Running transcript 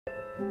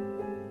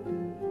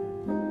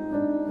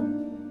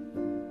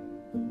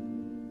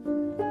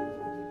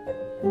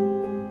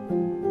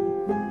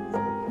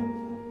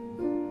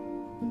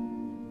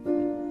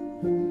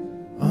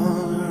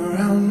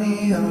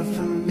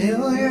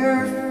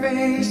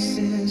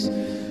traces,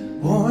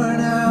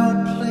 worn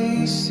out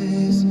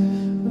places,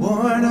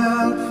 worn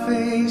out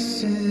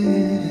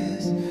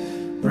faces,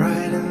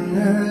 bright and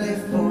early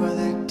for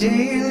their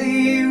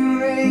daily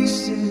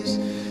races,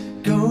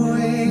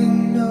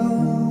 going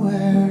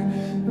nowhere,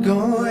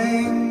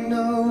 going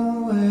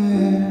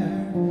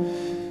nowhere.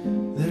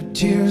 Their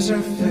tears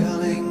are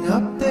filling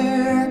up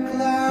their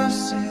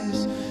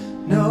glasses,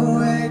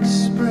 no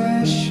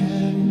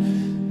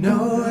expression,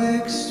 no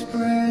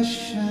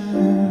expression.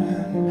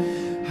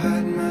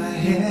 Hide my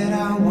head,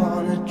 I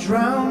wanna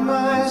drown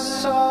my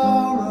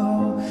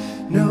sorrow.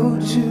 No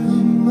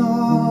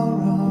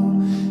tomorrow,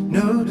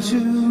 no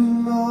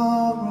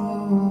tomorrow.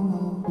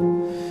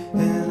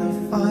 And I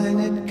find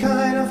it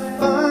kinda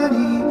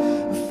funny,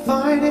 I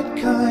find it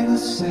kinda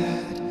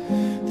sad.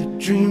 The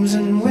dreams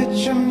in which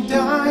I'm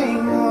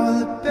dying are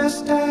the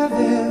best I've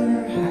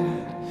ever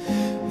had.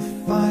 I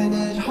find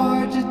it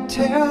hard to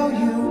tell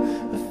you,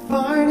 I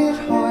find it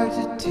hard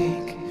to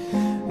take.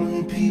 When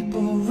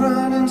people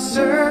run in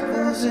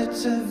circles,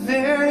 it's a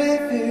very,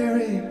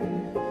 very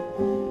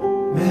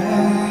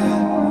mad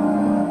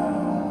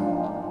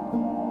world.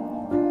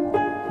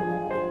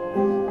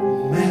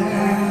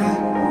 Mad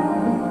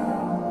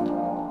world.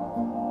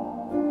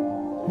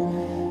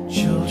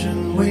 Children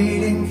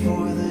waiting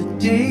for the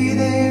day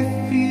they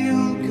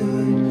feel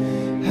good.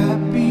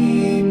 Happy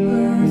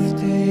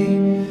birthday,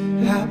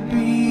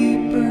 happy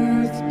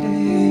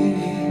birthday.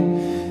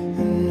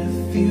 And to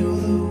feel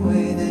the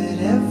way that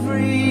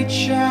every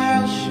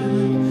child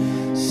should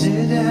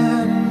sit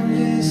and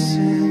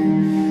listen,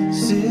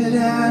 sit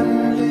and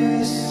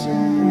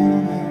listen.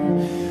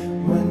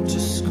 Went to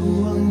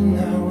school and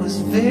I was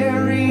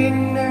very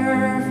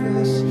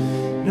nervous.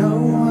 No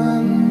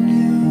one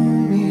knew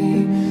me,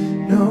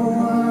 no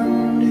one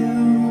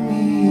knew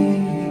me.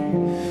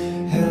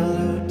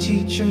 Hello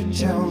teacher,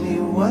 tell me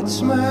what's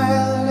my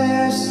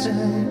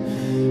lesson.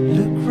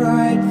 Look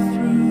right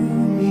through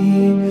me,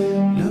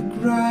 look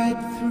right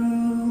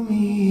through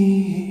me.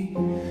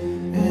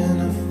 And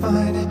I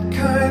find it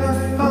kinda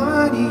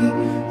funny,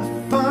 I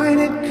find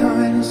it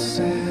kinda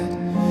sad.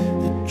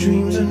 The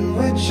dreams in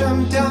which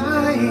I'm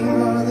dying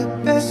are the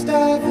best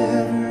I've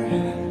ever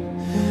had.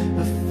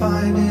 I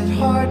find it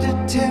hard to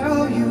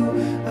tell you,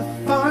 I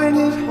find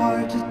it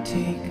hard to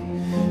take.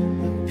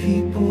 The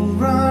people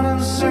run in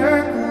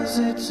circles,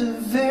 it's a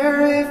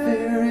very,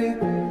 very